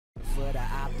for the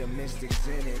optimistics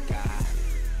in it, God.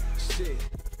 Shit,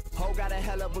 ho got a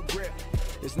hell of a grip.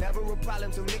 It's never a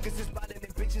problem till niggas is spotting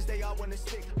and bitches they all wanna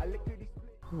stick.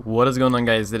 What is going on,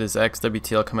 guys? It is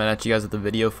XWTL coming at you guys with the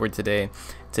video for today.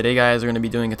 Today, guys, we're going to be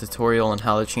doing a tutorial on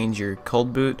how to change your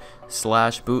cold boot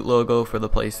 / boot logo for the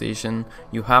PlayStation.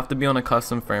 You have to be on a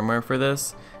custom firmware for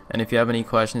this, and if you have any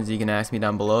questions you can ask me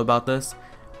down below about this.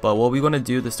 But what we want to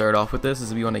do to start off with this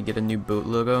is we want to get a new boot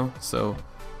logo. So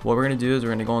what we're going to do is we're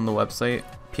going to go on the website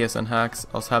PSN Hacks.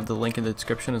 I'll also have the link in the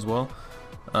description as well.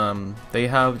 They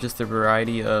have just a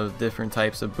variety of different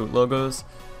types of boot logos.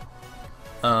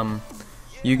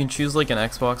 You can choose like an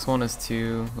Xbox one as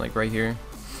to, like right here,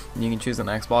 and you can choose an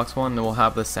Xbox one and it will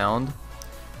have the sound.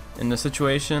 In this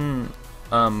situation,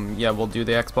 yeah, we'll do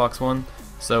the Xbox one.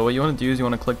 So what you want to do is you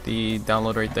want to click the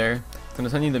download right there. It's going to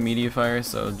send you the media file,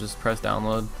 so just press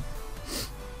download,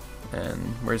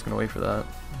 and we're just going to wait for that.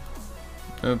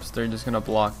 Oops, they're just going to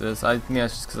block this. I think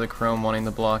that's just because of Chrome wanting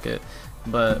to block it.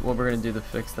 But what we're going to do to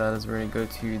fix that is we're going to go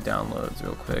to downloads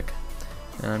real quick,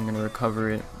 and I'm going to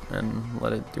recover it and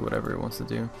let it do whatever it wants to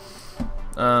do.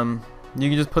 You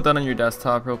can just put that on your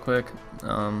desktop real quick.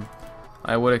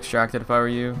 I would extract it if I were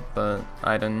you, but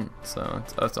I didn't, so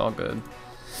it's all good.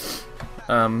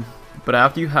 But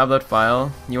after you have that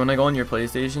file, you want to go on your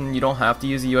PlayStation. You don't have to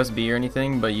use a USB or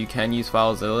anything, but you can use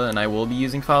FileZilla, and I will be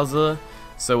using FileZilla.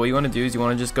 So what you want to do is you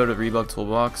want to just go to Rebug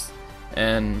Toolbox,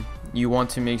 and you want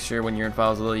to make sure when you're in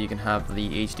FileZilla you can have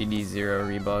the HDD0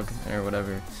 rebug or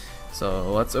whatever.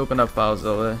 So let's open up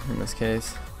FileZilla in this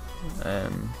case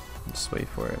and just wait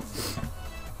for it.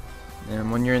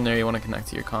 And when you're in there, you want to connect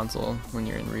to your console when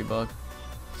you're in Rebug.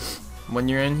 When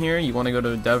you're in here, you want to go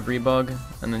to Dev Rebug,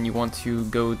 and then you want to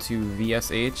go to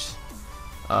VSH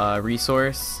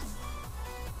resource,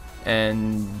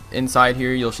 and inside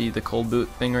here you'll see the cold boot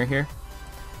thing right here.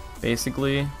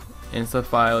 Basically, inside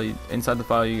the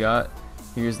file you got,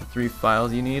 here's the 3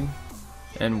 files you need.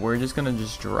 And we're just gonna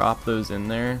drop those in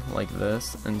there like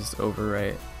this and just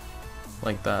overwrite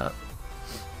like that.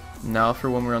 Now for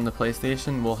when we're on the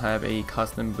PlayStation, we'll have a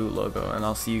custom boot logo, and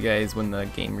I'll see you guys when the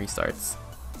game restarts.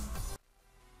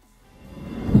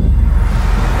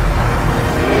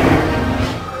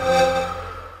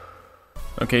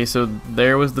 Okay, so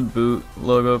there was the boot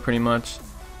logo pretty much.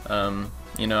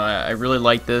 You know, I really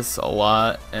like this a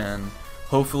lot, and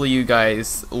hopefully you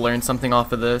guys learned something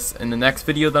off of this. And the next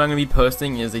video that I'm going to be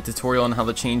posting is a tutorial on how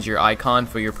to change your icon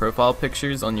for your profile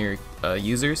pictures on your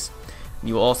users.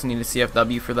 You will also need a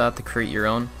CFW for that to create your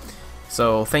own.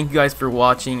 So thank you guys for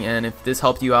watching, and if this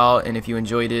helped you out and if you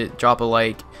enjoyed it, drop a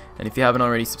like, and if you haven't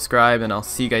already, subscribe, and I'll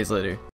see you guys later.